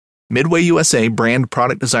Midway USA brand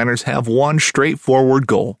product designers have one straightforward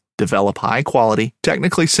goal: develop high-quality,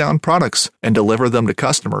 technically sound products and deliver them to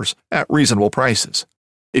customers at reasonable prices.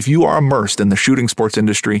 If you are immersed in the shooting sports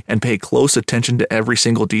industry and pay close attention to every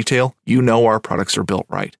single detail, you know our products are built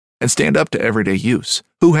right and stand up to everyday use.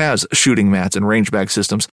 Who has shooting mats and range bag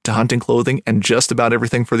systems to hunting clothing and just about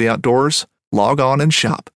everything for the outdoors? Log on and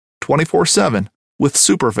shop 24/7 with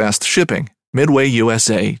super fast shipping.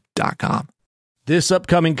 MidwayUSA.com. This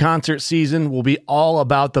upcoming concert season will be all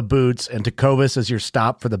about the boots, and Tecovas is your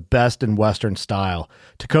stop for the best in Western style.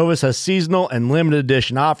 Tecovas has seasonal and limited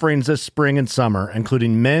edition offerings this spring and summer,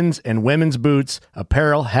 including men's and women's boots,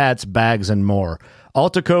 apparel, hats, bags, and more. All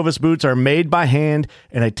Tecovas boots are made by hand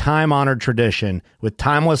in a time-honored tradition with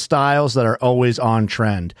timeless styles that are always on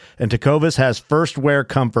trend. And Tecovas has first wear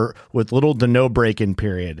comfort with little to no break-in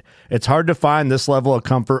period. It's hard to find this level of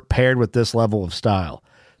comfort paired with this level of style.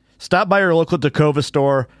 Stop by your local Tecovas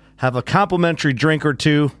store, have a complimentary drink or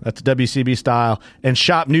two, that's WCB style, and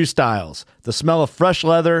shop new styles. The smell of fresh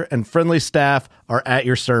leather and friendly staff are at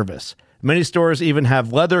your service. Many stores even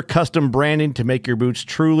have leather custom branding to make your boots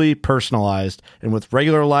truly personalized. And with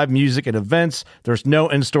regular live music and events, there's no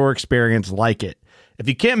in-store experience like it. If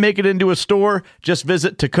you can't make it into a store, just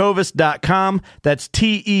visit tecovas.com. That's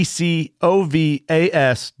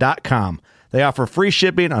TECOVAS.com. They offer free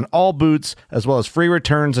shipping on all boots, as well as free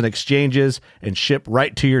returns and exchanges, and ship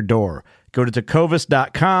right to your door. Go to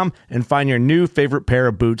tecovas.com and find your new favorite pair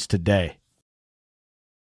of boots today.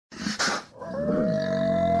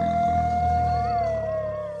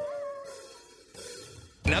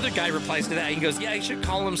 Another guy replies to that. He goes, yeah, he should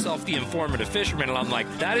call himself the informative fisherman. And I'm like,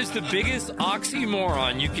 that is the biggest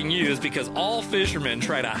oxymoron you can use, because all fishermen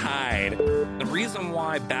try to hide. The reason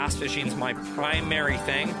why bass fishing is my primary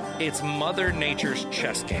thing, it's Mother Nature's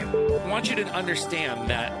chess game. I want you to understand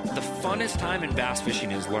that the funnest time in bass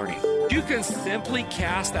fishing is learning. You can simply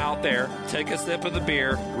cast out there, take a sip of the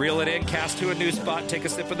beer, reel it in, cast to a new spot, take a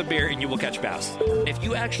sip of the beer, and you will catch bass. If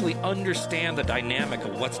you actually understand the dynamic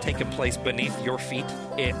of what's taking place beneath your feet,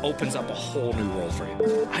 it opens up a whole new world for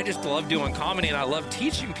you. I just love doing comedy, and I love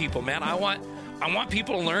teaching people, man. I want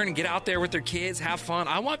people to learn and get out there with their kids, have fun.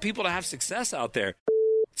 I want people to have success out there.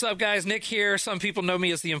 What's up, guys? Nick here. Some people know me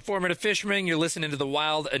as the Informative Fisherman. You're listening to the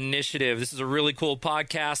Wild Initiative. This is a really cool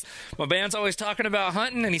podcast. My band's always talking about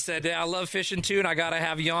hunting, and he said, yeah, I love fishing too, and I got to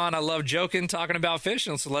have you on. I love joking, talking about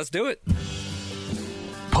fishing, so let's do it.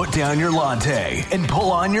 Put down your latte and pull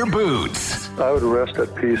on your boots. I would rest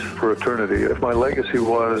at peace for eternity if my legacy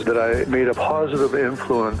was that I made a positive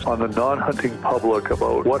influence on the non-hunting public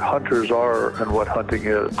about what hunters are and what hunting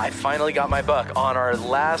is. I finally got my buck on our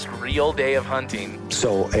last real day of hunting.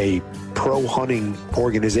 So a pro-hunting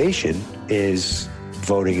organization is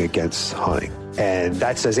voting against hunting. And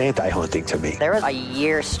that says anti-hunting to me. There was a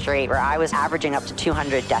year straight where I was averaging up to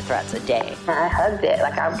 200 death threats a day. I hugged it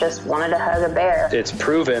like I just wanted to hug a bear. It's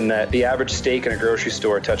proven that the average steak in a grocery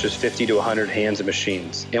store touches 50 to 100 hands and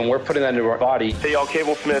machines. And we're putting that into our body. Hey, y'all,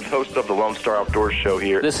 Cable Smith, host of the Lone Star Outdoors Show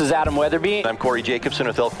here. This is Adam Weatherby. I'm Corey Jacobson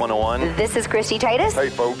with Elk 101. This is Christy Titus. Hey,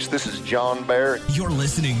 folks, this is John Barrett. You're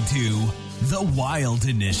listening to The Wild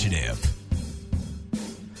Initiative.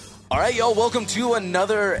 All right, y'all, welcome to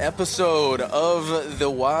another episode of The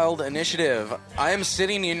Wild Initiative. I am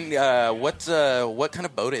sitting in, what kind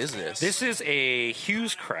of boat is this? This is a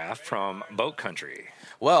Hughes craft from Boat Country.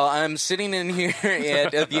 Well, I'm sitting in here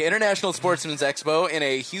at the International Sportsman's Expo in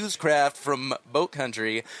a Hughes craft from Boat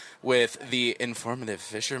Country with the Informative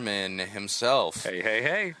Fisherman himself. Hey, hey,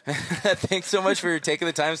 hey. Thanks so much for taking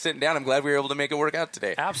the time sitting down. I'm glad we were able to make it work out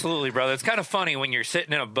today. Absolutely, brother. It's kind of funny when you're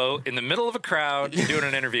sitting in a boat in the middle of a crowd doing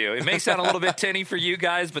an interview. It may sound a little bit tinny for you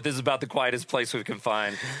guys, but this is about the quietest place we can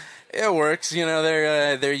find. It works. You know,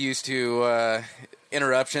 they're used to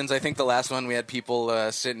interruptions. I think the last one we had people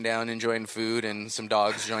sitting down enjoying food and some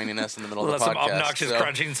dogs joining us in the middle of the podcast. Some obnoxious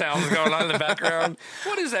crunching sounds going on in the background.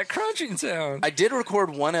 What is that crunching sound? I did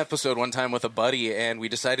record one episode one time with a buddy, and we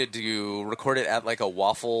decided to record it at like a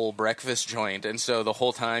waffle breakfast joint. And so the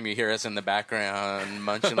whole time you hear us in the background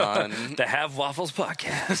munching on the Have Waffles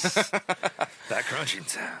podcast. That crunching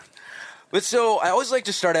sound. But so I always like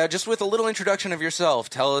to start out just with a little introduction of yourself.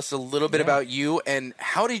 Tell us a little bit about you, and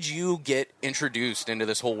how did you get introduced into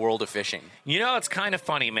this whole world of fishing? You know, it's kind of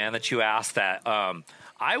funny, man, that you asked that.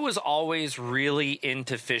 I was always really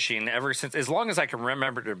into fishing ever since, as long as I can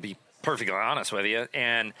remember, to be perfectly honest with you.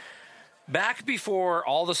 And back before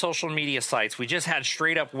all the social media sites, we just had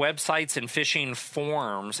straight up websites and fishing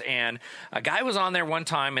forums. And a guy was on there one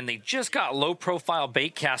time, and they just got low profile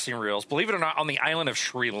bait casting reels, believe it or not, on the island of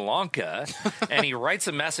Sri Lanka. And he writes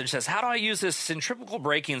a message, says, how do I use this centrifugal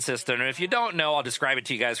braking system? And if you don't know, I'll describe it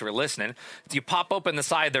to you guys who are listening. You pop open the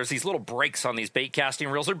side, there's these little brakes on these bait casting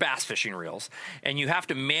reels or bass fishing reels, and you have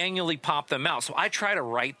to manually pop them out. So I try to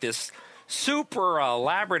write this super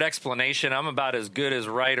elaborate explanation. I'm about as good as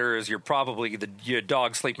writer as you're probably your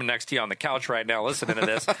dog sleeping next to you on the couch right now listening to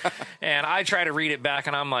this. And I try to read it back,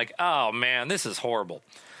 and I'm like, oh, man, this is horrible.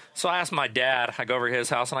 So I asked my dad, I go over to his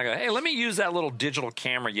house, and I go, hey, let me use that little digital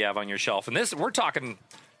camera you have on your shelf. And this, we're talking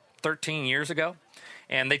 13 years ago.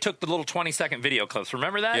 And they took the little 20-second video clips.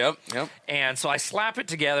 Remember that? Yep. And so I slap it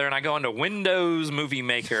together, and I go into Windows Movie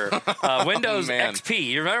Maker, Windows XP.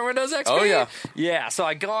 You remember Windows XP? Oh, yeah. Yeah, so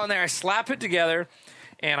I go on there, I slap it together,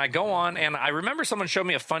 and I go on, and I remember someone showed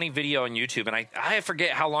me a funny video on YouTube, and I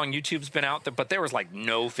forget how long YouTube's been out there, but there was, like,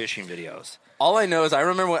 no fishing videos. All I know is I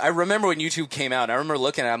remember when YouTube came out, and I remember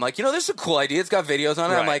looking at it, I'm like, this is a cool idea. It's got videos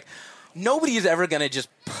on it. Right. I'm like, nobody's ever going to just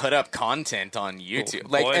put up content on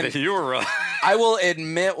YouTube. You were right. I will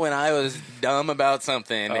admit when I was dumb about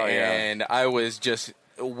something and I was just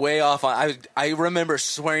way off. I remember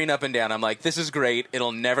swearing up and down. I'm like, this is great.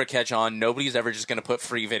 It'll never catch on. Nobody's ever just going to put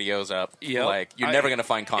free videos up. Yep. Like, you're never going to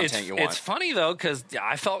find content you want. It's funny, though, because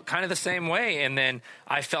I felt kind of the same way, and then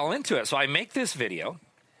I fell into it. So I make this video.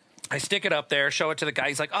 I stick it up there, show it to the guy.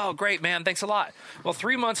 He's like, oh, great, man. Thanks a lot. Well,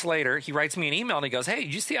 3 months later, he writes me an email, and he goes, hey,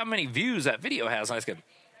 did you see how many views that video has? And I said,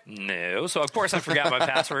 no. So, of course, I forgot my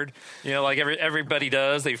password. Like everybody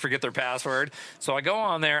does. They forget their password. So I go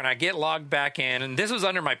on there, and I get logged back in. And this was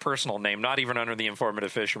under my personal name, not even under the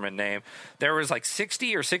Informative Fisherman name. There was like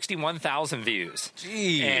 60 or 61,000 views.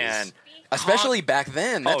 Jeez. And especially back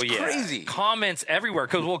then. That's crazy. Comments everywhere.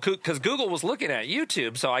 Because Google was looking at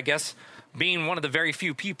YouTube. So I guess being one of the very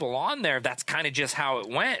few people on there, that's kind of just how it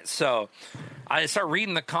went. So I start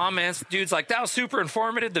reading the comments. Dude's like, that was super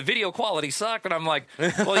informative. The video quality sucked. And I'm like,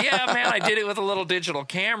 well, yeah, man, I did it with a little digital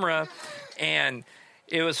camera. And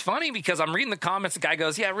it was funny because I'm reading the comments. The guy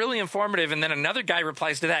goes, yeah, really informative. And then another guy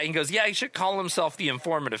replies to that. And he goes, yeah, he should call himself the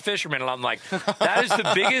Informative Fisherman. And I'm like, that is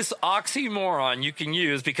the biggest oxymoron you can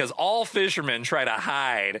use because all fishermen try to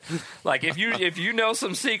hide. Like, if you know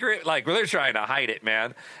some secret, like, they're trying to hide it,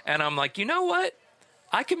 man. And I'm like, you know what?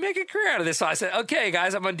 I can make a career out of this. So I said, okay,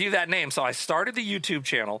 guys, I'm going to do that name. So I started the YouTube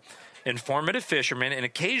channel, Informative Fisherman, and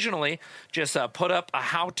occasionally just put up a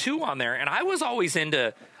how-to on there. And I was always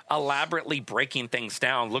into elaborately breaking things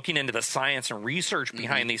down, looking into the science and research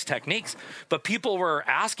behind these techniques. But people were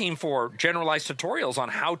asking for generalized tutorials on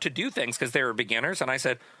how to do things because they were beginners. And I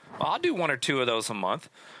said, well, I'll do 1 or 2 of those a month.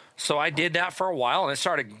 So I did that for a while, and it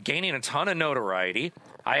started gaining a ton of notoriety.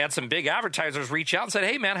 I had some big advertisers reach out and said,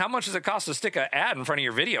 hey, man, how much does it cost to stick an ad in front of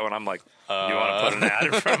your video? And I'm like, you want to put an ad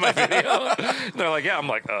in front of my video? And they're like, yeah. I'm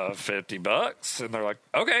like, $50. And they're like,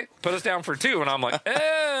 okay, put us down for 2. And I'm like,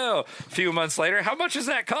 oh. A few months later, how much does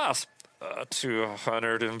that cost?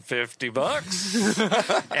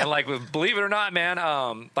 $250. And like, believe it or not, man,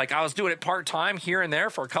 like I was doing it part-time here and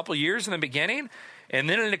there for a couple of years in the beginning. And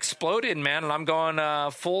then it exploded, man. And I'm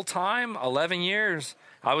going full-time, 11 years.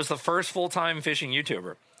 I was the first full-time fishing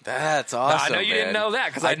YouTuber. That's awesome. I know you didn't know that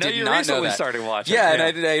because I know you recently started watching. Yeah,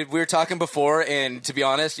 and we were talking before, and to be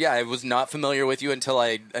honest, I was not familiar with you until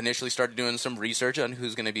I initially started doing some research on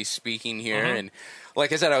who's going to be speaking here. And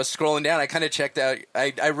like I said, I was scrolling down. I kind of checked out.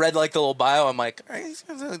 I read like the little bio. I'm like,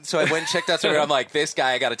 so I went and checked out. I'm like, this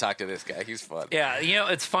guy, I got to talk to this guy. He's fun. Yeah,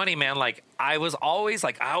 it's funny, man. Like I always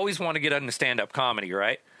want to get into stand-up comedy,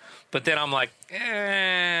 right? But then I'm like,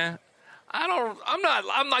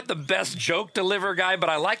 I'm not the best joke deliver guy, but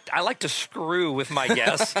I like to screw with my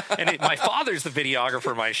guests. And my father's the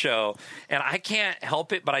videographer of my show, and I can't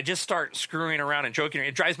help it, but I just start screwing around and joking.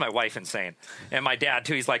 It drives my wife insane. And my dad,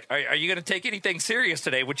 too, he's like, are you going to take anything serious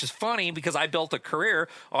today? Which is funny because I built a career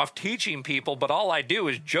off teaching people, but all I do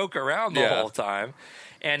is joke around the whole time.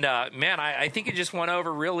 And, man, I think it just went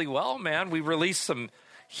over really well, man. We released some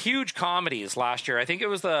huge comedies last year. I think it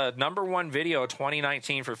was the #1 video of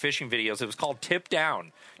 2019 for fishing videos. It was called Tip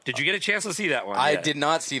Down. Did you get a chance to see that one? I did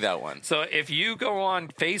not see that one. So if you go on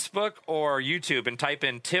Facebook or YouTube and type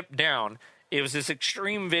in Tip Down, it was this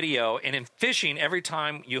extreme video. And in fishing, every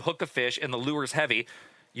time you hook a fish and the lure's heavy,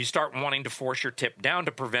 you start wanting to force your tip down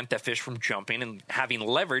to prevent that fish from jumping and having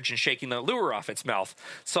leverage and shaking the lure off its mouth.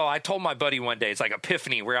 So I told my buddy one day, it's like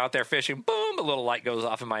epiphany. We're out there fishing. Boom, a little light goes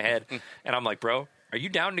off in my head. And I'm like, bro, are you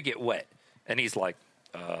down to get wet? And he's like,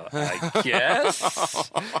 I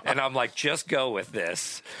guess. And I'm like, just go with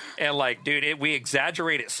this. And like, dude, we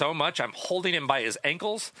exaggerate it so much. I'm holding him by his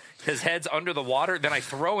ankles. His head's under the water. Then I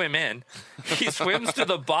throw him in. He swims to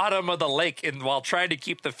the bottom of the lake and while trying to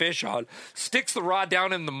keep the fish on, sticks the rod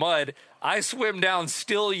down in the mud. I swim down,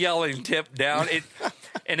 still yelling, tip down.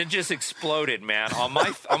 And it just exploded, man. On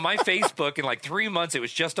my Facebook, in like 3 months, it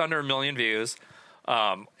was just under 1 million views.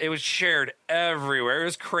 It was shared everywhere. It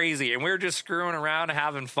was crazy. And we were just screwing around and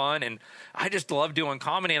having fun. And I just love doing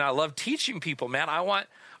comedy, and I love teaching people, man. I want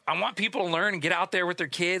people to learn and get out there with their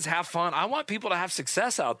kids, have fun. I want people to have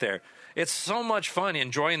success out there. It's so much fun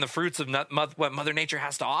enjoying the fruits of what Mother Nature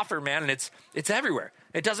has to offer, man. And it's everywhere.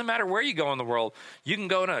 It doesn't matter where you go in the world. You can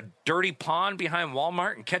go in a dirty pond behind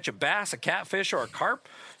Walmart and catch a bass, a catfish, or a carp.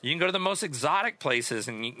 You can go to the most exotic places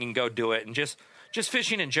and you can go do it. And just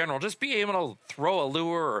fishing in general, just be able to throw a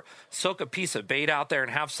lure or soak a piece of bait out there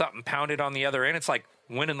and have something pounded on the other end. It's like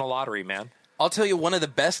winning the lottery, man. I'll tell you, one of the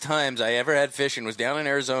best times I ever had fishing was down in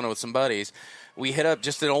Arizona with some buddies. We hit up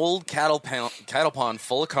just an old cattle pond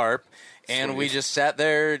full of carp, and we just sat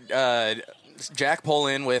there, jack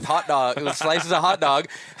pulling with with slices of hot dog,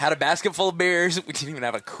 had a basket full of beers. We didn't even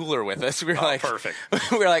have a cooler with us. We were perfect.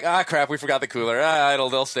 We were like, crap, we forgot the cooler.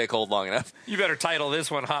 They'll stay cold long enough. You better title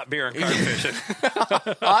this one Hot Beer and Carp Fishing.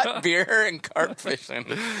 Hot beer and carp fishing.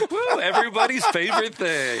 Woo, everybody's favorite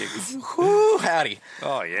things. Woo, howdy.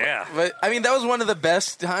 Oh, yeah. But, I mean, that was one of the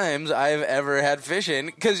best times I've ever had fishing,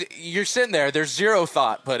 because you're sitting there, there's zero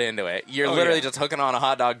thought put into it. You're literally just hooking on a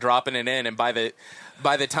hot dog, dropping it in, and by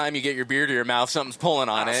the time you get your beer to your mouth, something's pulling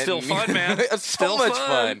on it. Still fun, man. It's so much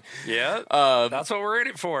fun. Yeah. That's what we're in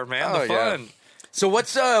it for, man. The fun. Yeah. So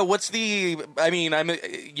what's the? I mean,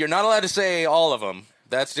 you're not allowed to say all of them.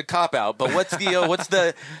 That's the cop out. But what's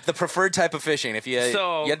the preferred type of fishing? If you had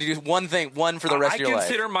to do one for the rest of your life. I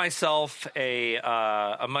consider myself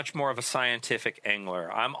a much more of a scientific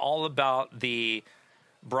angler. I'm all about the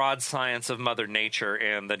broad science of Mother Nature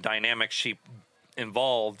and the dynamics she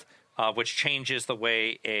involved. Which changes the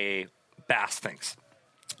way a bass thinks.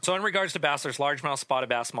 So in regards to bass, there's largemouth, spotted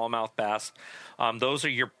bass, smallmouth bass. Those are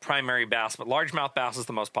your primary bass, but largemouth bass is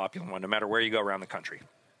the most popular one, no matter where you go around the country.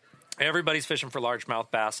 Everybody's fishing for largemouth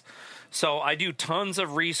bass. So I do tons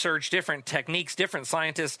of research, different techniques, different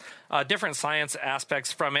scientists, different science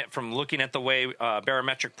aspects from it, from looking at the way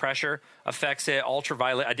barometric pressure affects it,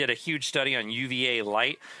 ultraviolet. I did a huge study on UVA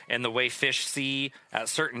light and the way fish see at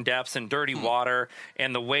certain depths in dirty water,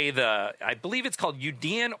 and the way I believe it's called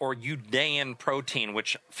eudian or eudaean protein,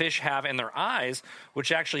 which fish have in their eyes,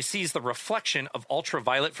 which actually sees the reflection of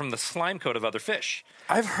ultraviolet from the slime coat of other fish.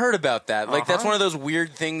 I've heard about that. Like, that's one of those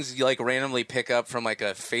weird things you, like, randomly pick up from, like,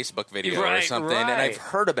 a Facebook video or something, and I've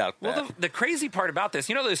heard about that. Well, the crazy part about this,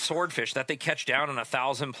 those swordfish that they catch down in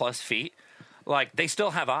 1,000+ feet? Like, they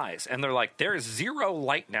still have eyes, and they're like, there's zero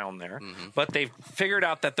light down there, but they've figured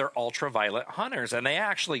out that they're ultraviolet hunters, and they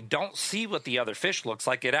actually don't see what the other fish looks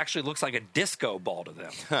like. It actually looks like a disco ball to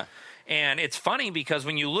them. Huh. And it's funny because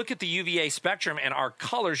when you look at the UVA spectrum and our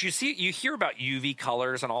colors, you hear about UV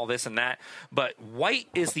colors and all this and that, but white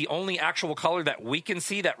is the only actual color that we can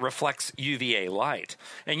see that reflects UVA light.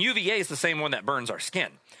 And UVA is the same one that burns our skin.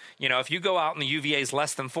 If you go out and the UVA is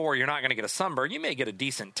less than 4, you're not going to get a sunburn. You may get a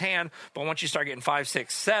decent tan, but once you start getting 5,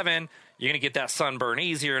 6, 7, you're going to get that sunburn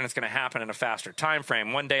easier, and it's going to happen in a faster time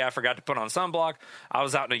frame. One day I forgot to put on sunblock. I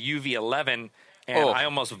was out in a UV 11, and I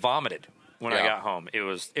almost vomited when I got home. It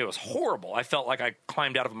was horrible. I felt like I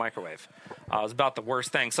climbed out of a microwave. It was about the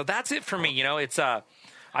worst thing. So that's it for me. It's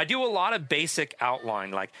I do a lot of basic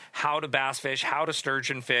outline, like how to bass fish, how to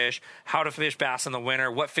sturgeon fish, how to fish bass in the winter,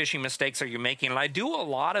 what fishing mistakes are you making. And I do a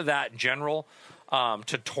lot of that general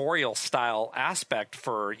tutorial style aspect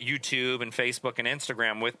for YouTube and Facebook and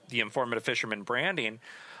Instagram with the Informative Fisherman branding.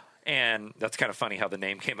 And that's kind of funny how the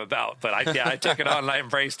name came about. But I took it on and I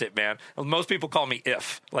embraced it, man. Most people call me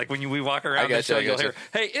If. Like when we walk around the show, you'll hear,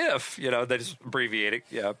 hey, If. They just abbreviate it.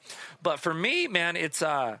 Yeah. But for me, man, it's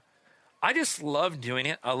I just love doing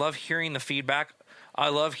it. I love hearing the feedback. I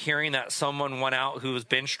love hearing that someone went out who has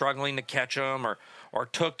been struggling to catch them or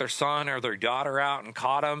took their son or their daughter out and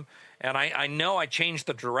caught them. And I know I changed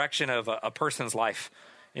the direction of a person's life.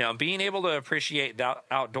 Being able to appreciate the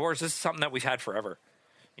outdoors, this is something that we've had forever.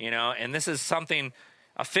 And this is something,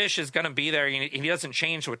 a fish is going to be there. He doesn't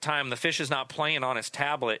change with time. The fish is not playing on his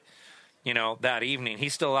tablet, that evening.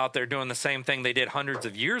 He's still out there doing the same thing they did hundreds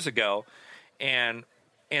of years ago. And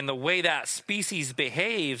the way that species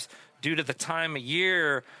behaves due to the time of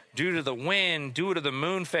year, due to the wind, due to the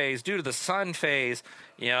moon phase, due to the sun phase,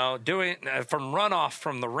 doing from runoff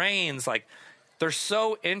from the rains, like They're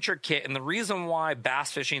so intricate, and the reason why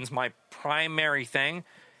bass fishing is my primary thing,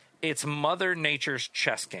 it's Mother Nature's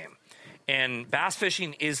chess game. And bass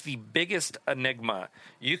fishing is the biggest enigma.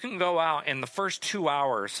 You can go out in the first 2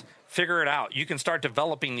 hours, figure it out. You can start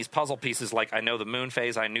developing these puzzle pieces like, I know the moon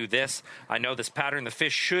phase, I knew this, I know this pattern, the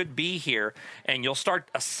fish should be here. And you'll start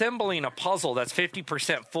assembling a puzzle that's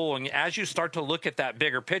 50% full. And as you start to look at that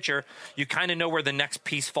bigger picture, you kind of know where the next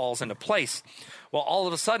piece falls into place. Well, all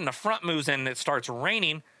of a sudden, a front moves in and it starts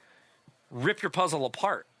raining. Rip your puzzle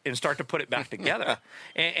apart and start to put it back together.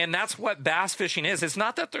 And that's what bass fishing is. It's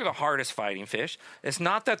not that they're the hardest fighting fish. It's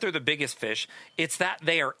not that they're the biggest fish. It's that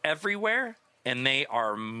they are everywhere, and they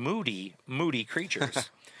are moody creatures.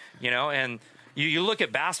 And you look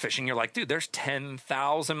at bass fishing, you're like, dude, there's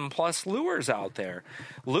 10,000 plus lures out there.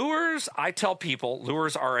 Lures, I tell people,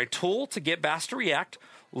 lures are a tool to get bass to react.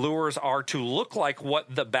 Lures are to look like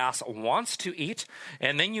what the bass wants to eat,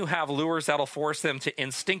 and then you have lures that'll force them to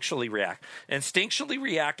instinctually react. Instinctually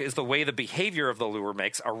react is the way the behavior of the lure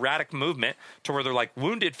makes erratic movement to where they're like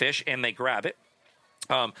wounded fish and they grab it.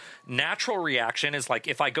 Natural reaction is like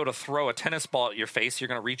if I go to throw a tennis ball at your face, you're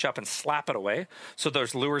going to reach up and slap it away. So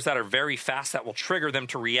there's lures that are very fast that will trigger them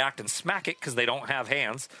to react and smack it because they don't have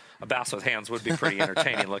hands. A bass with hands would be pretty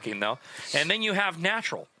entertaining looking, though. And then you have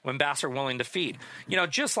natural, when bass are willing to feed.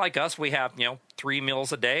 Just like us, we have, 3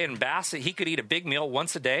 meals a day. And bass, he could eat a big meal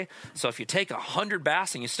once a day. So if you take 100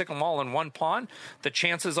 bass and you stick them all in one pond, the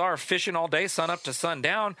chances are fishing all day, sun up to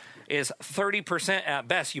sundown, is 30% at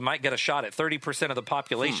best. You might get a shot at 30% of the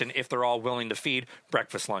population if they're all willing to feed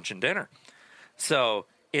breakfast, lunch, and dinner. So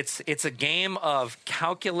it's a game of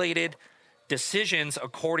calculated decisions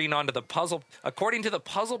according to the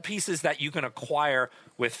puzzle pieces that you can acquire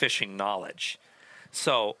with fishing knowledge.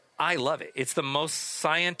 So I love it. It's the most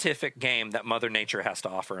scientific game that Mother Nature has to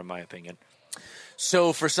offer, in my opinion.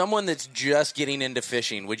 So for someone that's just getting into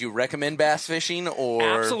fishing, would you recommend bass fishing? Or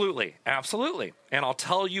Absolutely. And I'll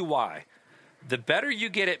tell you why. The better you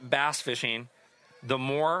get at bass fishing, the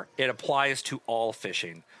more it applies to all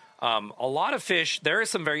fishing. A lot of fish, there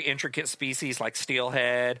is some very intricate species like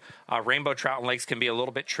steelhead, rainbow trout and lakes can be a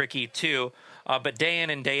little bit tricky too. But day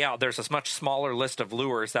in and day out, there's a much smaller list of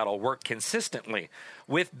lures that'll work consistently.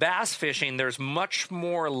 With bass fishing, there's much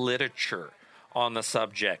more literature on the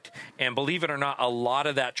subject. And believe it or not, a lot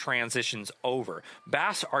of that transitions over.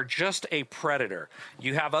 Bass are just a predator.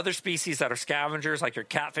 You have other species that are scavengers, like your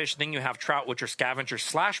catfish. Then you have trout, which are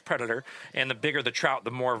scavenger/predator. And the bigger the trout,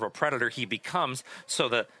 the more of a predator he becomes. So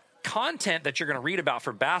the content that you're going to read about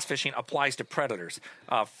for bass fishing applies to predators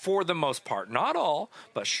for the most part. Not all,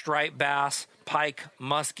 but striped bass, pike,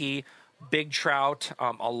 muskie, big trout,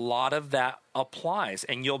 a lot of that applies,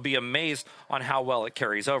 and you'll be amazed on how well it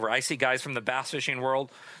carries over. I see guys from the bass fishing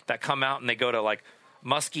world that come out and they go to like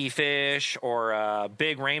muskie fish or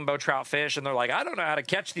big rainbow trout fish, and they're like, I don't know how to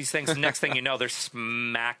catch these things. The next thing you know, they're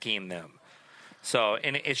smacking them. So,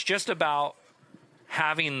 and it's just about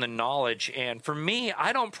having the knowledge. And for me,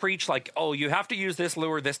 I don't preach like, oh, you have to use this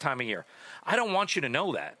lure this time of year. I don't want you to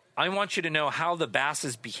know that. I want you to know how the bass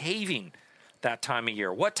is behaving that time of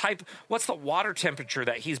year. What's the water temperature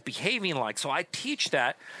that he's behaving like? So I teach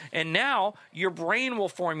that, and now your brain will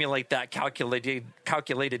formulate that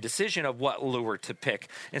calculated decision of what lure to pick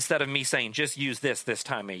instead of me saying just use this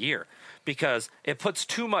time of year, because it puts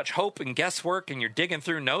too much hope and guesswork, and you're digging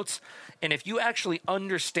through notes. And if you actually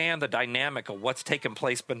understand the dynamic of what's taking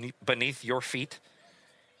place beneath your feet,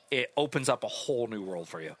 it opens up a whole new world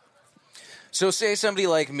for you. So say somebody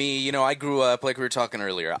like me, I grew up, like we were talking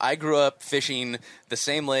earlier, I grew up fishing the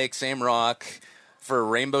same lake, same rock for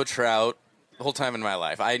rainbow trout the whole time in my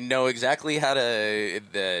life. I know exactly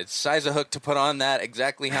the size of hook to put on that,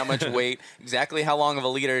 exactly how much weight, exactly how long of a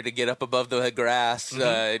leader to get up above the grass,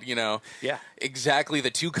 exactly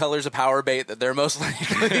the 2 colors of power bait that they're most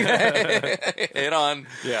likely to hit on.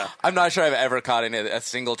 Yeah. I'm not sure I've ever caught a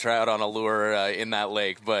single trout on a lure in that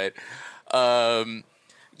lake, but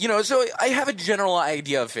so I have a general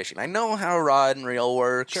idea of fishing. I know how a rod and reel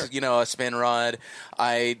works, a spin rod.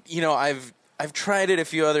 I've tried it a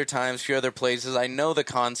few other times, a few other places. I know the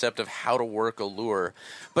concept of how to work a lure.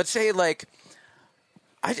 But say, like,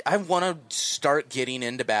 I want to start getting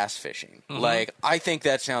into bass fishing. Mm-hmm. Like, I think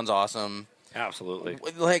that sounds awesome. Absolutely.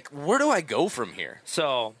 Like, where do I go from here?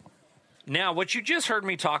 So, now what you just heard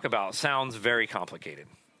me talk about sounds very complicated.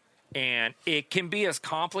 And it can be as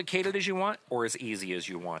complicated as you want or as easy as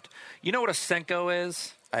you want. You know what a Senko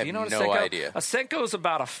is? I have no idea. A Senko is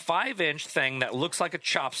about a 5-inch thing that looks like a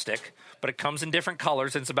chopstick, but it comes in different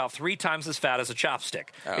colors, and it's about 3 times as fat as a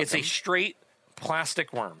chopstick. Okay. It's a straight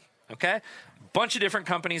plastic worm, okay? Bunch of different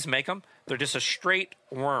companies make them. They're just a straight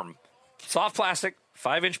worm, soft plastic,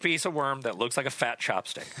 5-inch piece of worm that looks like a fat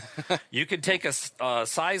chopstick. You can take a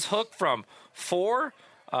size hook from 4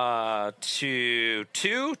 to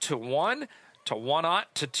 2 to 1 to 1/0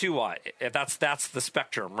 to 2/0. That's the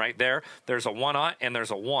spectrum right there. There's a 1/0 and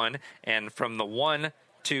there's a 1, and from the 1,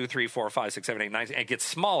 2, 3, 4, 5, 6, 7, 8, 9, it gets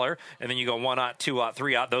smaller, and then you go 1/0, 2/0,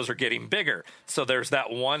 3/0. Those are getting bigger. So there's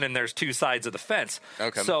that 1, and there's 2 sides of the fence.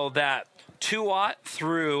 Okay. So that 2/0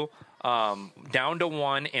 through down to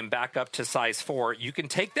 1 and back up to size 4, you can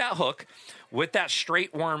take that hook with that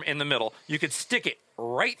straight worm in the middle. You could stick it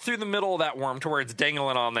right through the middle of that worm to where it's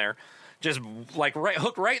dangling on there. Just like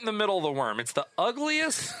hook right in the middle of the worm. It's the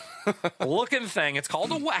ugliest looking thing. It's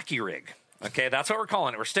called a wacky rig. Okay, that's what we're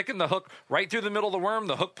calling it. We're sticking the hook right through the middle of the worm.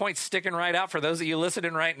 The hook point's sticking right out. For those of you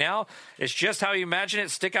listening right now, it's just how you imagine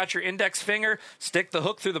it. Stick out your index finger, stick the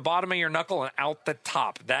hook through the bottom of your knuckle and out the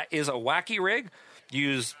top. That is a wacky rig.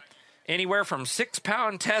 Use anywhere from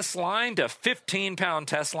 6-pound test line to 15-pound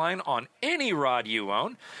test line on any rod you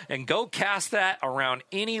own, and go cast that around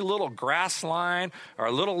any little grass line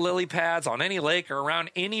or little lily pads on any lake or around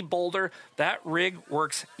any boulder. That rig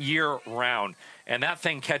works year-round, and that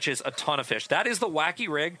thing catches a ton of fish. That is the wacky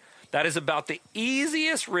rig. That is about the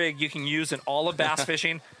easiest rig you can use in all of bass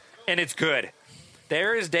fishing, and it's good.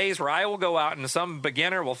 There is days where I will go out and some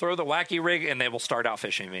beginner will throw the wacky rig and they will start out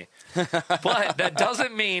fishing me. But that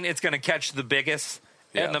doesn't mean it's going to catch the biggest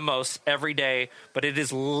and the most every day. But it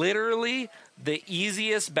is literally the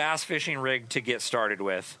easiest bass fishing rig to get started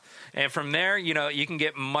with. And from there, you can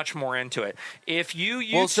get much more into it. If you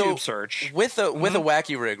YouTube search with a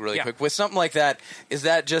wacky rig, really quick, with something like that, is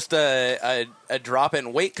that just a drop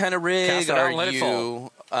in weight kind of rig? Cast it out and let it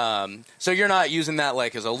fall. So you're not using that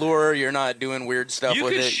like as a lure. You're not doing weird stuff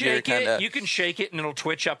with it. You can shake it and it'll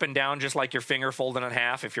twitch up and down just like your finger folding in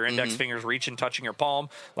half. If your index finger's reaching, touching your palm,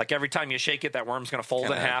 like every time you shake it, that worm's going to fold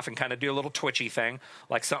in half and kind of do a little twitchy thing,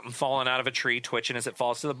 like something falling out of a tree, twitching as it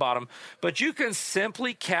falls to the bottom. But you can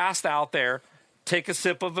simply cast out there, take a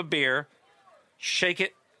sip of a beer, shake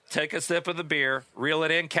it, take a sip of the beer, reel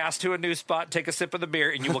it in, cast to a new spot, take a sip of the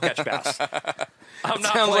beer, and you will catch bass. I'm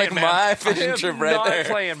not Sounds playing, like man. my fishing trip right there. I'm not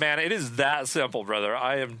playing, man. It is that simple, brother.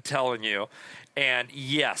 I am telling you. And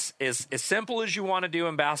yes, as simple as you want to do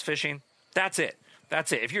in bass fishing, that's it.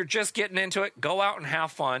 That's it. If you're just getting into it, go out and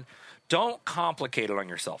have fun. Don't complicate it on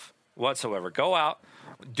yourself whatsoever. Go out,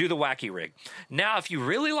 do the wacky rig. Now, if you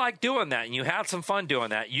really like doing that and you had some fun doing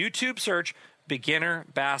that, YouTube search beginner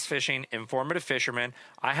bass fishing, informative fisherman.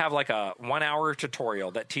 I have like a 1-hour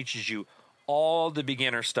tutorial that teaches you all the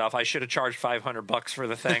beginner stuff. I should have charged $500 for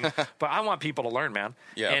the thing, but I want people to learn, man.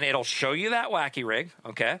 Yeah. And it'll show you that wacky rig,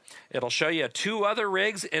 okay? It'll show you 2 other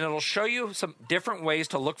rigs, and it'll show you some different ways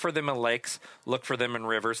to look for them in lakes, look for them in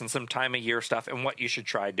rivers, and some time of year stuff, and what you should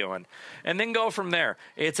try doing. And then go from there.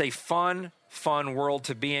 It's a fun world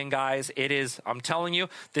to be in, guys. It is, I'm telling you,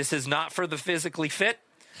 this is not for the physically fit.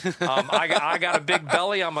 I got a big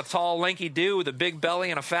belly. I'm a tall, lanky dude with a big belly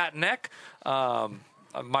and a fat neck.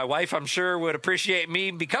 My wife, I'm sure, would appreciate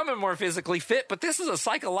me becoming more physically fit, but this is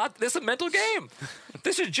this is a mental game.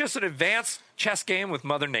 This is just an advanced chess game with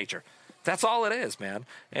Mother Nature. That's all it is, man.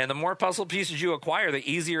 And the more puzzle pieces you acquire, the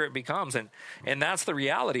easier it becomes. And that's the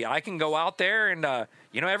reality. I can go out there and,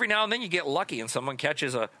 every now and then you get lucky and someone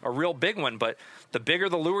catches a real big one. But the bigger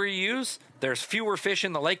the lure you use, there's fewer fish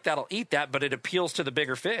in the lake that'll eat that, but it appeals to the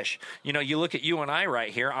bigger fish. You look at you and I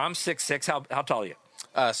right here. I'm 6'6". How tall are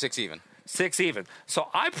you? 6 even. 6 even. So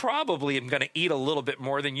I probably am going to eat a little bit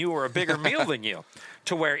more than you or a bigger meal than you.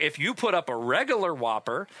 To where if you put up a regular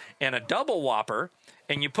whopper and a double whopper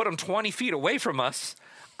and you put them 20 feet away from us,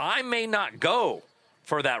 I may not go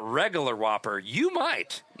for that regular whopper. You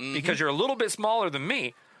might, because you're a little bit smaller than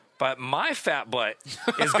me, but my fat butt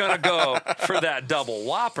is going to go for that double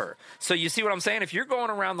whopper. So you see what I'm saying? If you're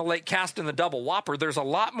going around the lake casting the double whopper, there's a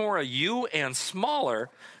lot more of you and smaller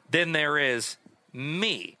than there is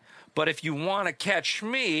me. But if you want to catch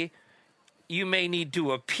me, you may need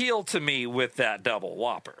to appeal to me with that double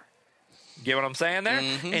whopper. Get what I'm saying there?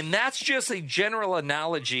 And that's just a general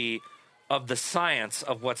analogy of the science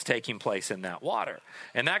of what's taking place in that water.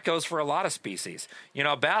 And that goes for a lot of species.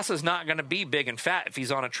 A bass is not going to be big and fat if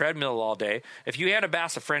he's on a treadmill all day. If you hand a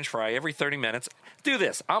bass a French fry every 30 minutes, do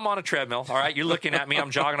this. I'm on a treadmill, all right? You're looking at me.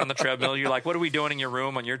 I'm jogging on the treadmill. You're like, what are we doing in your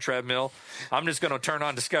room on your treadmill? I'm just going to turn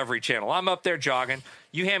on Discovery Channel. I'm up there jogging.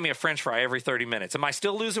 You hand me a French fry every 30 minutes. Am I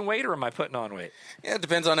still losing weight or am I putting on weight? Yeah, it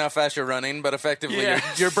depends on how fast you're running, but effectively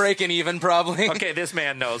you're breaking even probably. Okay, this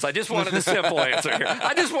man knows. I just wanted the simple answer here.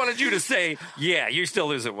 I just wanted you to say, yeah, you're still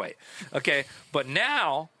losing weight. Okay, but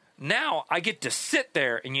now Now I get to sit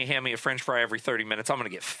there and you hand me a French fry every 30 minutes. I'm going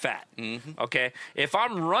to get fat. Okay. If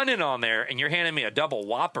I'm running on there and you're handing me a double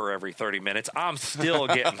Whopper every 30 minutes, I'm still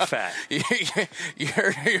getting fat.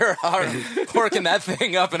 You're working that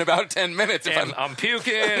thing up in about 10 minutes. And I'm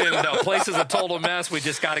puking and the place is a total mess. We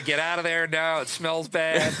just got to get out of there now. It smells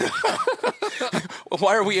bad.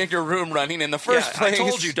 Why are we in your room running in the first place? I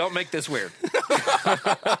told you, don't make this weird.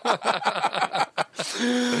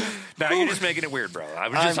 Now you're just making it weird, bro.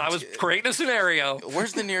 I was creating a scenario.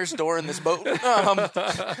 Where's the nearest door in this boat? I'm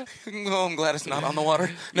glad it's not on the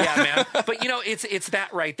water. Yeah, man. But it's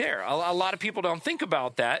that right there. A lot of people don't think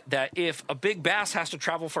about that if a big bass has to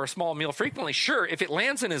travel for a small meal frequently, sure, if it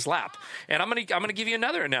lands in his lap. And I'm gonna give you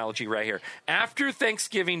another analogy right here. After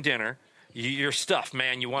Thanksgiving dinner, you're stuffed,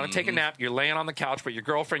 man. You want to take a nap. You're laying on the couch, but your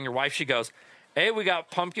girlfriend, your wife, she goes, "Hey, we got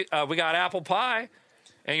apple pie."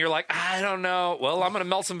 And you're like, "I don't know. Well, I'm going to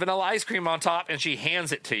melt some vanilla ice cream on top." And she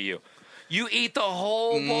hands it to you. You eat the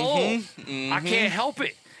whole bowl. I can't help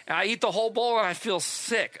it. I eat the whole bowl and I feel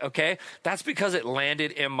sick, okay? That's because it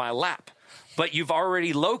landed in my lap. But you've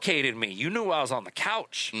already located me. You knew I was on the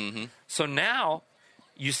couch. So now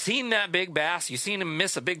you seen that big bass. You seen him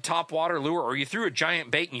miss a big topwater lure, or you threw a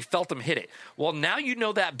giant bait and you felt him hit it. Well, now you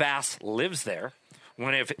know that bass lives there.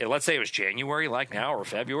 Let's say it was January like now or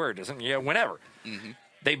February, whenever.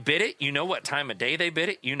 They bit it. You know what time of day they bit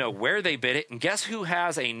it. You know where they bit it. And guess who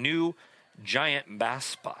has a new giant bass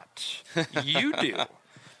spot? You do,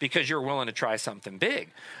 because you're willing to try something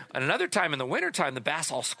big. And another time in the wintertime, the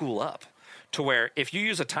bass all school up to where if you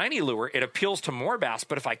use a tiny lure, it appeals to more bass.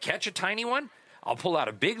 But if I catch a tiny one, I'll pull out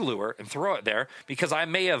a big lure and throw it there because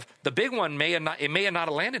the big one may have not have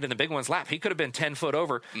landed in the big one's lap. He could have been 10 foot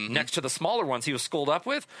over next to the smaller ones he was schooled up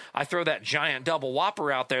with. I throw that giant double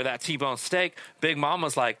Whopper out there, that T-bone steak. Big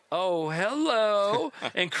Mama's like, "Oh, hello,"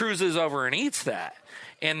 and cruises over and eats that.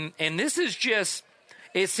 And this is just,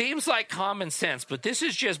 it seems like common sense, but this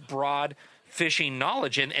is just broad fishing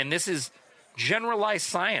knowledge. And this is generalized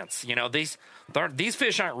science. These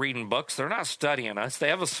fish aren't reading books. They're not studying us. They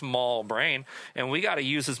have a small brain, and we got to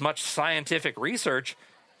use as much scientific research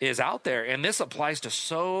is out there. And this applies to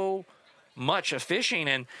so much of fishing.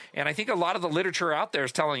 And I think a lot of the literature out there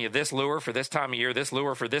is telling you this lure for this time of year, this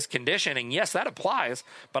lure for this condition. And yes, that applies,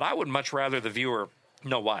 but I would much rather the viewer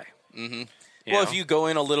know why. Well, if you go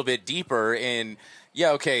in a little bit deeper and,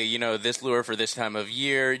 this lure for this time of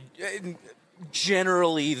year,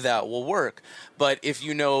 generally that will work. But if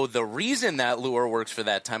you know the reason that lure works for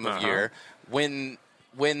that time of year, when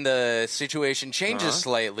the situation changes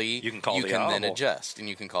slightly, you can then adjust, and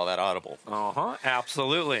you can call that audible.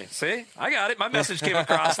 Absolutely. See, I got it. My message came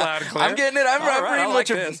across loud and clear. I'm getting it.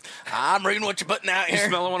 I'm reading what you're putting out here. You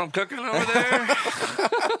smelling what I'm cooking over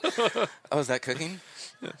there? Oh, is that cooking?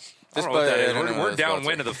 We're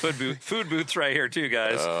downwind of the food booths right here too,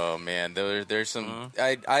 guys. Oh man, there's some.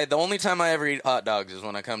 The only time I ever eat hot dogs is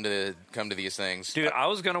when I come to these things. Dude, I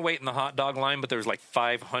was gonna wait in the hot dog line, but there was like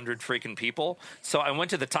 500 freaking people. So I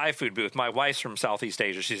went to the Thai food booth. My wife's from Southeast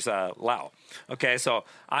Asia. She's Lao. Okay, so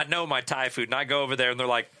I know my Thai food, and I go over there, and they're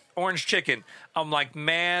like, "Orange chicken." I'm like,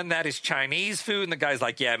 "Man, that is Chinese food." And the guy's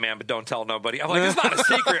like, "Yeah, man, but don't tell nobody." I'm like, "It's not a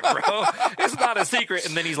secret, bro. It's not a secret."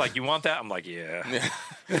 And then he's like, "You want that?" I'm like, "Yeah."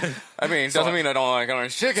 I mean, it doesn't mean I don't like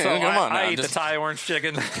orange chicken. So Come on, I eat the Thai orange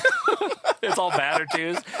chicken. It's all battered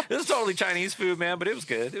too. This is totally Chinese food, man, but it was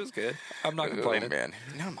good. It was good. I'm not complaining. Oh, man,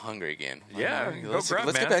 now I'm hungry again. Let's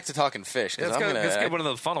get back to talking fish. Let's get one of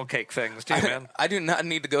the funnle cake things too, man. I do not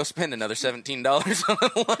need to go spend another $17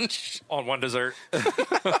 on lunch on one dessert.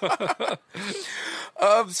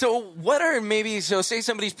 So say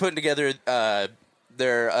somebody's putting together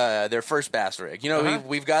their first bass rig.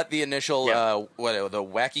 We've got the initial the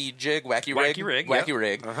wacky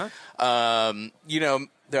rig.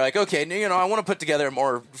 They're like, okay, I want to put together a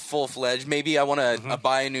more full-fledged. Maybe I want to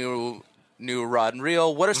buy a new rod and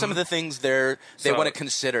reel. What are some of the things they want to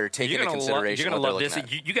consider, take into consideration? You're going to love this.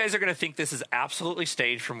 You guys are going to think this is absolutely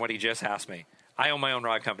staged from what he just asked me. I own my own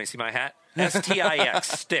rod company. See my hat? STIX,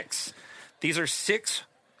 Sticks. These are 6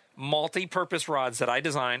 multi-purpose rods that I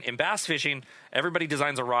design. In bass fishing, everybody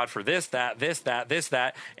designs a rod for this, that,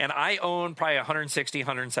 and I own probably 160,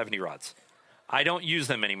 170 rods. I don't use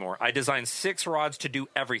them anymore. I designed 6 rods to do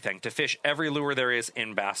everything, to fish every lure there is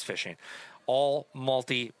in bass fishing. All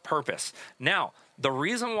multi-purpose. Now, The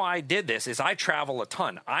reason why I did this is I travel a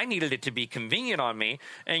ton. I needed it to be convenient on me,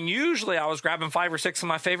 and usually I was grabbing 5 or 6 of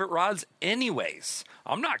my favorite rods anyways.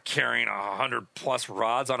 I'm not carrying 100-plus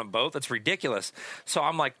rods on a boat. That's ridiculous. So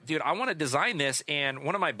I'm like, dude, I want to design this, and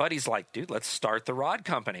one of my buddies like, dude, let's start the rod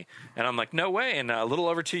company. And I'm like, no way. And a little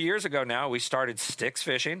over 2 years ago now, we started Stix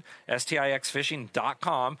Fishing,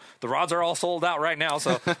 stixfishing.com. The rods are all sold out right now,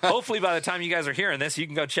 so hopefully by the time you guys are hearing this, you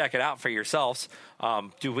can go check it out for yourselves.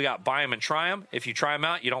 Dude, we got buy them and try them. If you try them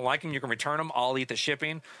out, you don't like them, you can return them. I'll eat the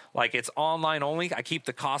shipping. Like, it's online only. I keep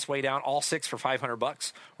the cost way down. All 6 for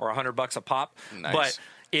 $500 or $100 a pop. Nice. But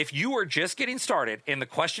if you are just getting started, and the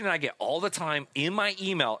question I get all the time in my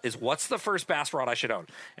email is, what's the first bass rod I should own?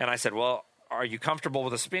 And I said, well, are you comfortable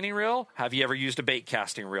with a spinning reel? Have you ever used a bait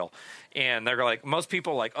casting reel? And they're like, most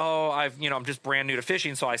people are like, oh, I'm just brand new to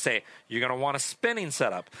fishing. So I say, you're going to want a spinning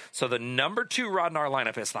setup. So the number 2 rod in our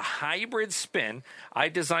lineup is the hybrid spin. I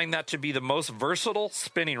designed that to be the most versatile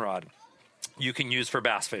spinning rod you can use for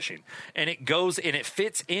bass fishing. And it goes and it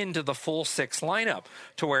fits into the full 6 lineup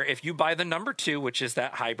to where if you buy the number 2, which is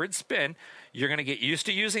that hybrid spin, you're going to get used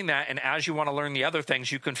to using that. And as you want to learn the other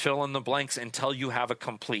things, you can fill in the blanks until you have a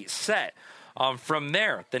complete set. From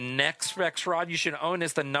there, the next rod you should own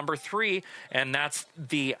is the number 3, and that's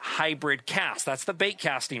the hybrid cast. That's the bait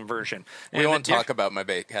casting version. We won't talk about my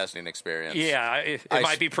bait casting experience. Yeah, it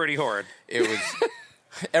might be pretty horrid. It was...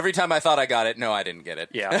 Every time I thought I got it, no, I didn't get it.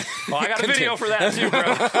 Yeah. Well, I got a video for that too, bro.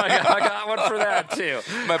 I got one for that too.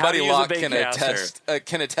 My buddy Locke can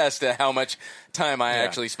attest to how much time I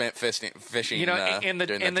actually spent fishing. You know, and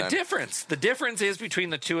the difference is between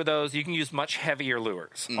the two of those. You can use much heavier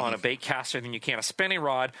lures on a bait caster than you can a spinning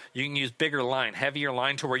rod. You can use bigger line, heavier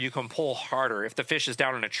line, to where you can pull harder. If the fish is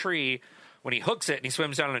down in a tree, when he hooks it and he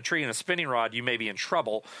swims down in a tree in a spinning rod, you may be in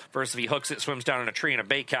trouble. Versus if he hooks it, swims down in a tree in a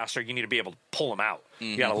bait caster, you need to be able to pull him out.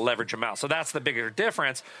 You got to leverage him out. So that's the bigger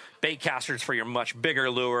difference. Bait casters for your much bigger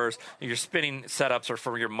lures. Your spinning setups are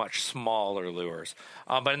for your much smaller lures.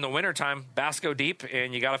 But in the wintertime, bass go deep,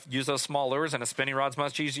 and you got to use those small lures, and a spinning rod's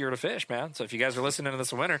much easier to fish, man. So if you guys are listening to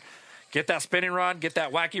this winter, get that spinning rod, get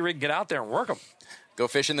that wacky rig, get out there and work them. Go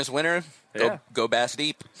fishing this winter. Go bass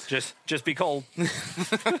deep. Just be cold.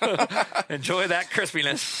 Enjoy that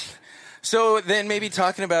crispiness. So then maybe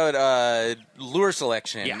talking about lure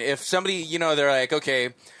selection. Yeah. If somebody, they're like, okay,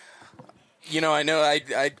 I know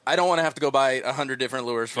I don't want to have to go buy 100 different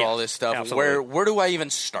lures for all this stuff. Absolutely. Where do I even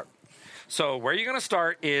start? So where you're going to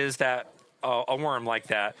start is that a worm like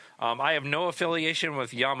that. I have no affiliation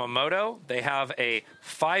with Yamamoto. They have a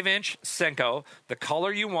 5-inch Senko. The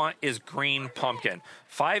color you want is green pumpkin.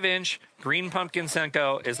 5-inch green pumpkin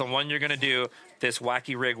Senko is the one you're going to do this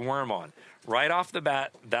wacky rig worm on. Right off the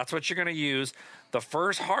bat, that's what you're going to use. The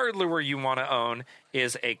first hard lure you want to own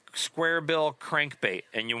is a square bill crankbait,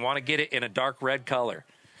 and you want to get it in a dark red color.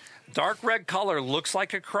 Dark red color looks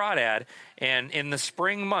like a crawdad, and in the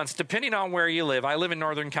spring months, depending on where you live, I live in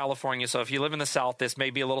Northern California, so if you live in the South, this may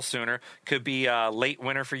be a little sooner. Could be late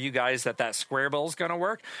winter for you guys that square bill is going to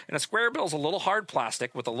work. And a square bill is a little hard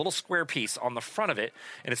plastic with a little square piece on the front of it,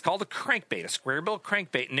 and it's called a crankbait, a square bill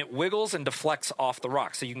crankbait, and it wiggles and deflects off the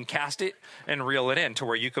rock. So you can cast it and reel it in to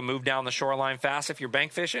where you can move down the shoreline fast if you're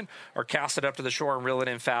bank fishing, or cast it up to the shore and reel it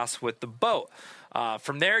in fast with the boat.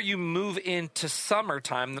 From there, you move into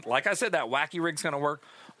summertime. Like I said, that wacky rig's going to work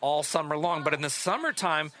all summer long. But in the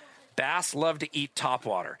summertime, bass love to eat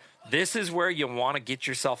topwater. This is where you want to get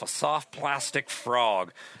yourself a soft plastic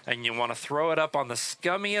frog, and you want to throw it up on the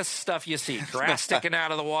scummiest stuff you see. Grass sticking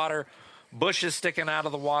out of the water, bushes sticking out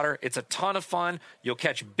of the water. It's a ton of fun. You'll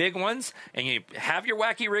catch big ones, and you have your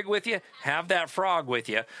wacky rig with you, have that frog with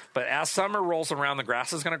you. But as summer rolls around, the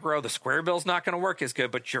grass is going to grow. The square bill's not going to work as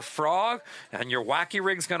good, but your frog and your wacky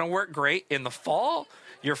rig's going to work great. In the fall,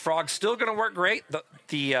 your frog's still going to work great.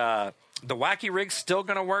 The wacky rig's still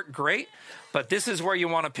going to work great, but this is where you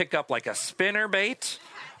want to pick up like a spinner bait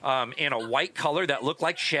in a white color that look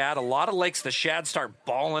like shad. A lot of lakes, the shad start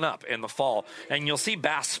balling up in the fall, and you'll see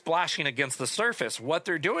bass splashing against the surface. What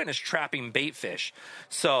they're doing is trapping bait fish.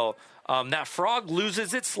 So that frog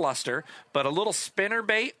loses its luster, but a little spinner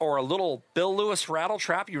bait or a little Bill Lewis rattle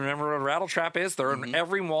trap, you remember what a rattle trap is? They're in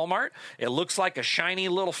every Walmart. It looks like a shiny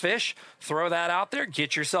little fish. Throw that out there.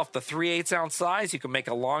 Get yourself the 3/8 ounce size. You can make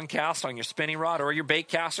a long cast on your spinning rod or your bait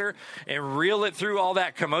caster and reel it through all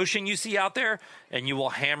that commotion you see out there, and you will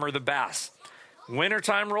hammer the bass.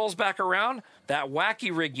 Wintertime rolls back around, that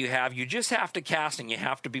wacky rig you have, you just have to cast, and you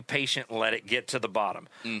have to be patient and let it get to the bottom.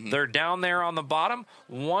 They're down there on the bottom.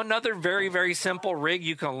 One other very, very simple rig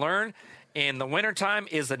you can learn in the wintertime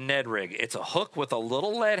is a Ned rig. It's a hook with a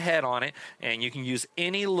little lead head on it, and you can use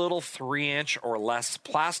any little 3-inch or less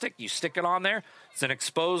plastic. You stick it on there. It's an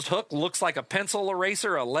exposed hook. Looks like a pencil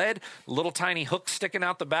eraser, a lead, little tiny hook sticking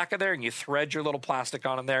out the back of there, and you thread your little plastic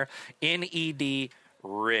on in there. NED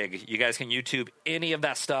rig. You guys can YouTube any of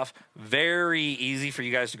that stuff. Very easy for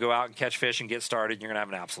you guys to go out and catch fish and get started. You're going to have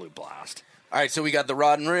an absolute blast. All right, so we got the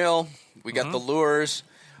rod and reel. We got the lures.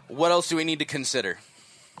 What else do we need to consider?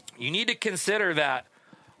 You need to consider that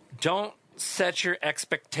don't set your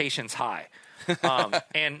expectations high.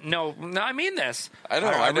 And no, I mean this. I know.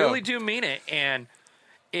 I really do mean it. And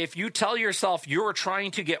if you tell yourself you're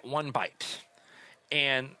trying to get one bite,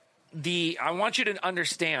 and I want you to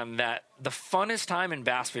understand that the funnest time in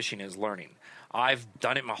bass fishing is learning. I've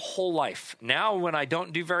done it my whole life. Now, when I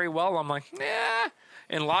don't do very well, I'm like, nah.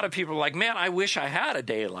 And a lot of people are like, man, I wish I had a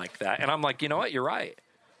day like that. And I'm like, you know what? You're right.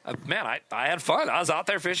 Man, I had fun. I was out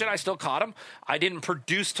there fishing. I still caught them. I didn't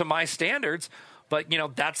produce to my standards, but,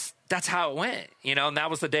 that's how it went, and that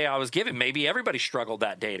was the day I was given. Maybe everybody struggled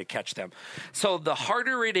that day to catch them. So the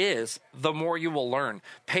harder it is, the more you will learn.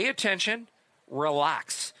 Pay attention,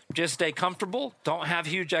 relax, just stay comfortable. Don't have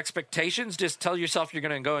huge expectations. Just tell yourself you're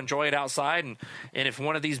going to go enjoy it outside. And if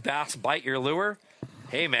one of these bass bite your lure,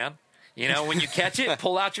 hey, man. When you catch it,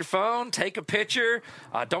 pull out your phone, take a picture.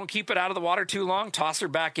 Don't keep it out of the water too long. Toss her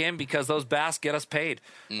back in because those bass get us paid.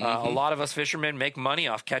 A lot of us fishermen make money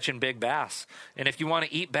off catching big bass. And if you want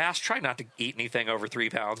to eat bass, try not to eat anything over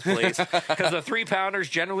 3 pounds, please. Because the 3-pounders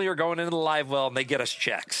generally are going into the live well and they get us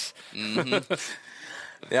checks.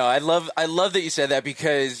 Yeah, I love that you said that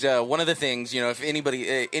because one of the things, if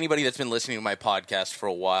anybody that's been listening to my podcast for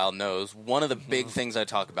a while knows, one of the big things I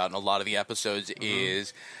talk about in a lot of the episodes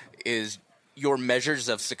is your measures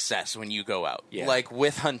of success when you go out. Yeah. Like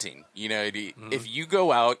with hunting, if you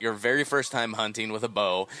go out your very first time hunting with a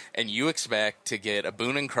bow and you expect to get a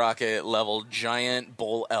Boone and Crockett level giant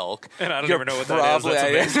bull elk, and I don't even know what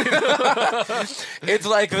that is. That's amazing. It's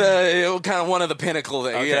like the kind of one of the pinnacle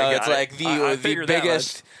things. Okay, it's like the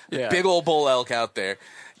biggest, big old bull elk out there.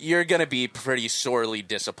 You're going to be pretty sorely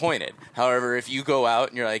disappointed. However, if you go out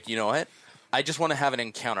and you're like, you know what? I just want to have an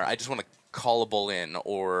encounter. I just want to call a bull in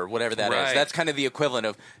or whatever that is. That's kind of the equivalent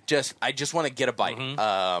of I just want to get a bite.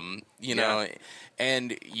 Know,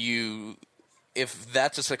 and if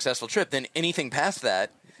that's a successful trip, then anything past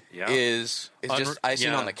that is just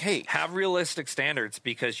icing on the cake. Have realistic standards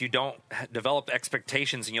because you don't develop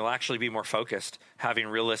expectations and you'll actually be more focused having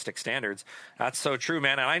realistic standards. That's so true,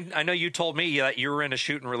 man. And I know you told me that you were into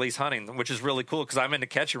shoot and release hunting, which is really cool because I'm into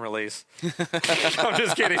catch and release. I'm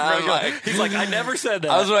just kidding. He's like, I never said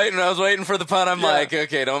that. I was waiting for the pun. I'm like,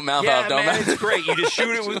 okay, don't mouth off. Don't man, it's great. You just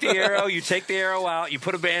shoot it with the arrow. You take the arrow out. You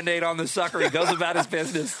put a Band-Aid on the sucker. He goes about his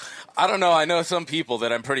business. I don't know. I know some people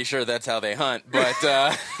that I'm pretty sure that's how they hunt, but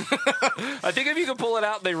I think if you can pull it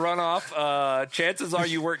out and they run off, chances are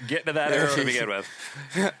you weren't getting to that arrow to begin with.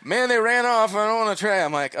 Man, they ran off. I don't want to try.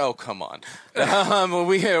 I'm like, oh, come on.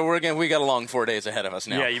 We got a long 4 days ahead of us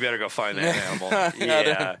now. Yeah, you better go find that animal.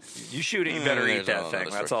 Yeah, you shoot it, you better eat that thing.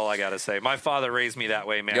 That's all I got to say. My father raised me that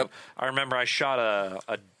way, man. Yep. I remember I shot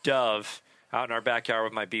a dove out in our backyard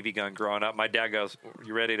with my BB gun growing up. My dad goes,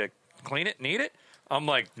 "You ready to clean it and eat it?" I'm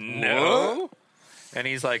like, no. What? And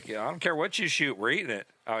he's like, I don't care what you shoot. We're eating it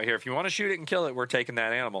out here. If you want to shoot it and kill it, we're taking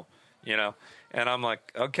that animal, And I'm like,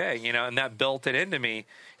 okay, and that built it into me.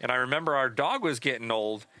 And I remember our dog was getting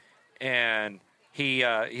old, and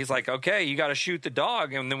he's like, okay, you got to shoot the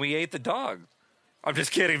dog. And then we ate the dog. I'm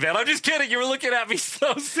just kidding, man. I'm just kidding. You were looking at me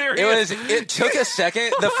so serious. It took a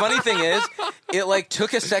second. The funny thing is, it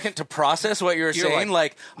took a second to process what you were saying.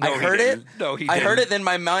 Like no, I heard it. No, he I didn't. heard it in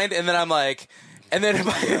my mind, and then I'm like, and then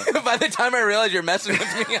by the time I realized you're messing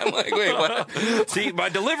with me, I'm like, wait, what? See, my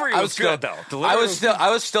delivery was good though. I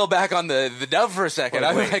was still back on the dove for a second.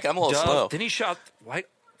 I was like, I'm a little slow. Then he shot. Wait,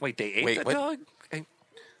 they ate the dog?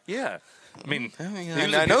 Yeah. I mean,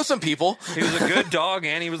 I know some people. He was a good dog,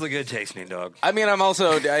 and he was a good tasting dog. I mean, I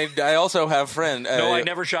also have friends. No, I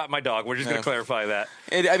never shot my dog. We're just going to clarify that.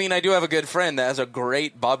 I do have a good friend that has a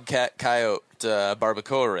great bobcat coyote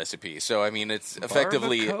barbacoa recipe. So, I mean, it's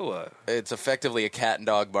effectively a cat and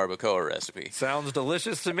dog barbacoa recipe. Sounds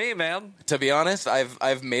delicious to me, man. To be honest,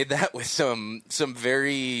 I've made that with some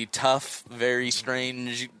very tough, very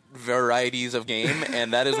strange varieties of game,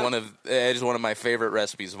 and that is one of my favorite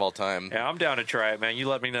recipes of all time. Yeah, I'm down to try it, man. You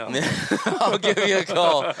let me know. I'll give you a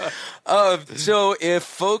call. So if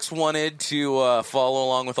folks wanted to follow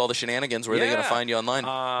along with all the shenanigans, where are they going to find you online?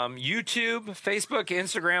 YouTube, Facebook,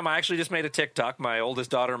 Instagram. I actually just made a TikTok. TikTok. My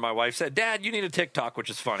oldest daughter and my wife said, "Dad, you need a TikTok," which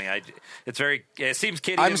is funny. It seems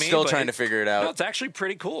kiddie to me. I'm still trying to figure it out. No, it's actually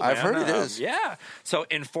pretty cool, man. I've heard it is. Yeah. So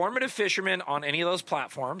Informative Fisherman on any of those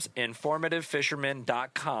platforms,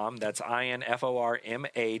 informativefisherman.com. That's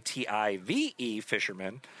INFORMATIVE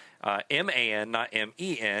Fisherman. MAN, not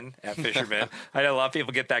MEN at Fisherman. I know a lot of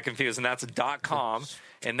people get that confused, and that's .com.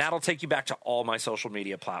 And that'll take you back to all my social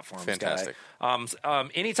media platforms. Fantastic.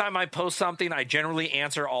 Anytime I post something, I generally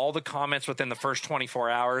answer all the comments within the first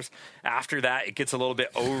 24 hours. After that, it gets a little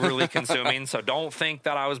bit overly consuming. So don't think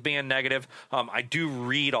that I was being negative. I do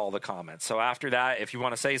read all the comments. So after that, if you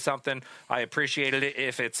want to say something, I appreciated it.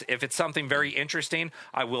 If it's something very interesting,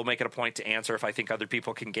 I will make it a point to answer if I think other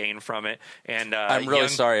people can gain from it. And I'm really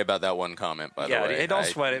sorry about that one comment, by the way. Yeah, don't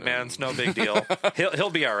sweat it, man. It's no big deal.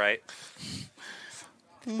 He'll be all right.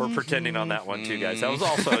 We're pretending on that one too, guys. That was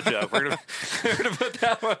also a joke. We're gonna put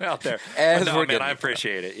that one out there. Man, I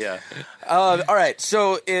appreciate it. Yeah. All right.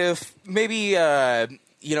 So if maybe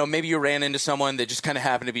maybe you ran into someone that just kind of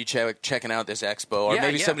happened to be checking out this expo, or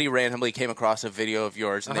maybe somebody randomly came across a video of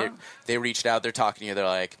yours and they reached out. They're talking to you. They're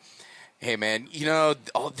like, "Hey, man,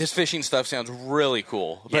 this fishing stuff sounds really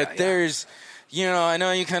cool, but there's." I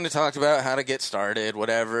know you kind of talked about how to get started,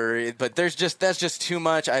 whatever, but that's just too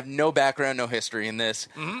much. I have no background, no history in this.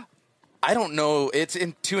 Mm-hmm. I don't know. It's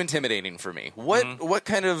too intimidating for me. What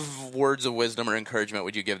kind of words of wisdom or encouragement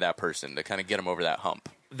would you give that person to kind of get them over that hump?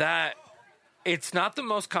 That it's not the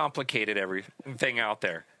most complicated everything out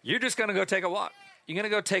there. You're just going to go take a walk. You're going to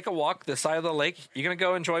go take a walk the side of the lake. You're going to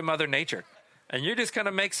go enjoy Mother Nature, and you're just going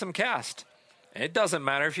to make some cast. It doesn't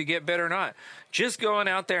matter if you get bit or not. Just going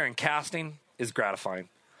out there and casting is gratifying.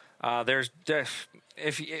 I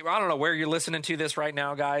don't know where you're listening to this right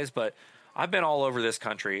now, guys, but I've been all over this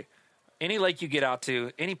country. Any lake you get out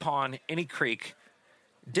to, any pond, any creek,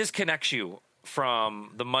 disconnects you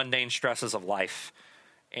from the mundane stresses of life,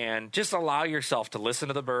 and just allow yourself to listen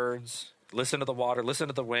to the birds, listen to the water, listen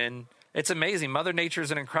to the wind. It's amazing. Mother Nature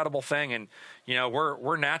is an incredible thing, and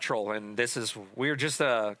we're natural, and we're just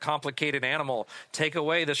a complicated animal. Take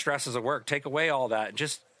away the stresses of work, take away all that, and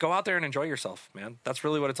just go out there and enjoy yourself, man. That's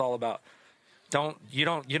really what it's all about. You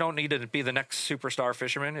don't need to be the next superstar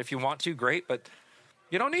fisherman. If you want to, great, but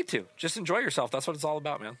you don't need to. Just enjoy yourself. That's what it's all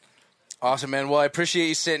about, man. Awesome, man. Well, I appreciate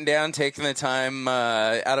you sitting down, taking the time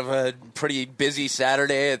out of a pretty busy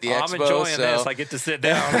Saturday at the expo. I'm enjoying this. I get to sit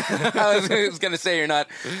down. I was going to say you're not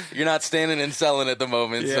standing and selling at the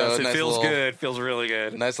moment. Yes, so it feels good. Feels really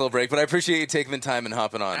good. Nice little break. But I appreciate you taking the time and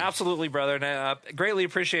hopping on. Absolutely, brother. And greatly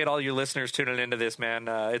appreciate all you listeners tuning into this, man.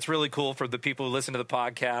 It's really cool for the people who listen to the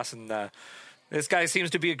podcast, and this guy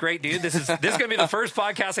seems to be a great dude. This is going to be the first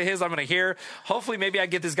podcast of his I'm going to hear. Hopefully, maybe I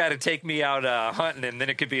get this guy to take me out hunting, and then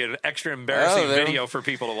it could be an extra embarrassing video for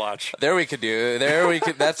people to watch.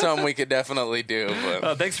 That's something we could definitely do.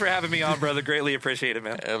 But. Thanks for having me on, brother. Greatly appreciate it,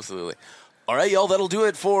 man. Absolutely. All right, y'all, that'll do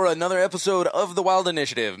it for another episode of The Wild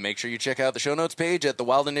Initiative. Make sure you check out the show notes page at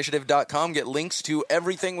thewildinitiative.com. Get links to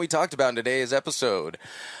everything we talked about in today's episode.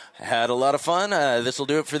 Had a lot of fun. This will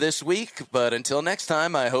do it for this week. But until next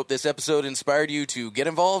time, I hope this episode inspired you to get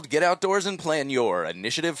involved, get outdoors, and plan your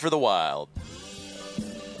initiative for the wild.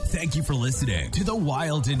 Thank you for listening to The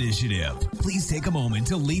Wild Initiative. Please take a moment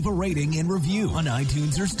to leave a rating and review on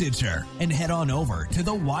iTunes or Stitcher. And head on over to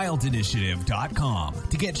thewildinitiative.com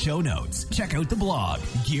to get show notes, check out the blog,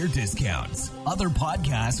 gear discounts, other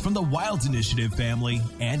podcasts from the Wild Initiative family,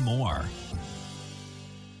 and more.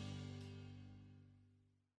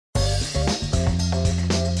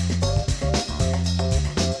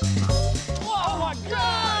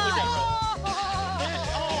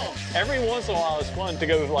 Every once in a while, it's fun to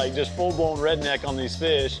go like just full-blown redneck on these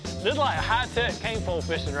fish. This is like high-tech cane pole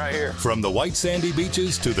fishing right here. From the white sandy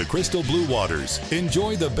beaches to the crystal blue waters,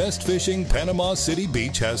 enjoy the best fishing Panama City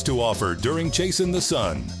Beach has to offer during Chasing the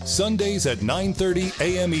Sun. Sundays at 9:30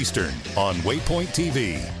 a.m. Eastern on Waypoint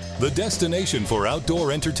TV, the destination for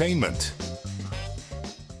outdoor entertainment.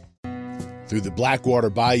 Through the Blackwater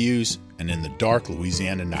bayous and in the dark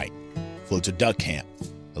Louisiana night floats a duck camp,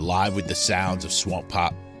 alive with the sounds of swamp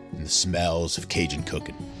pop and the smells of Cajun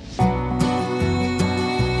cooking. From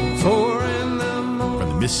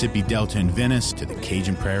the Mississippi Delta in Venice to the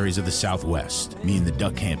Cajun prairies of the Southwest, me and the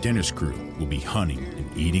Duck Camp Dinners crew will be hunting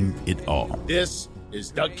and eating it all. This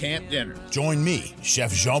is Duck Camp Dinner. Join me,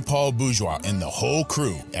 Chef Jean-Paul Bourgeois, and the whole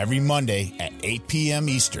crew every Monday at 8 p.m.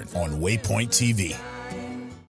 Eastern on Waypoint TV.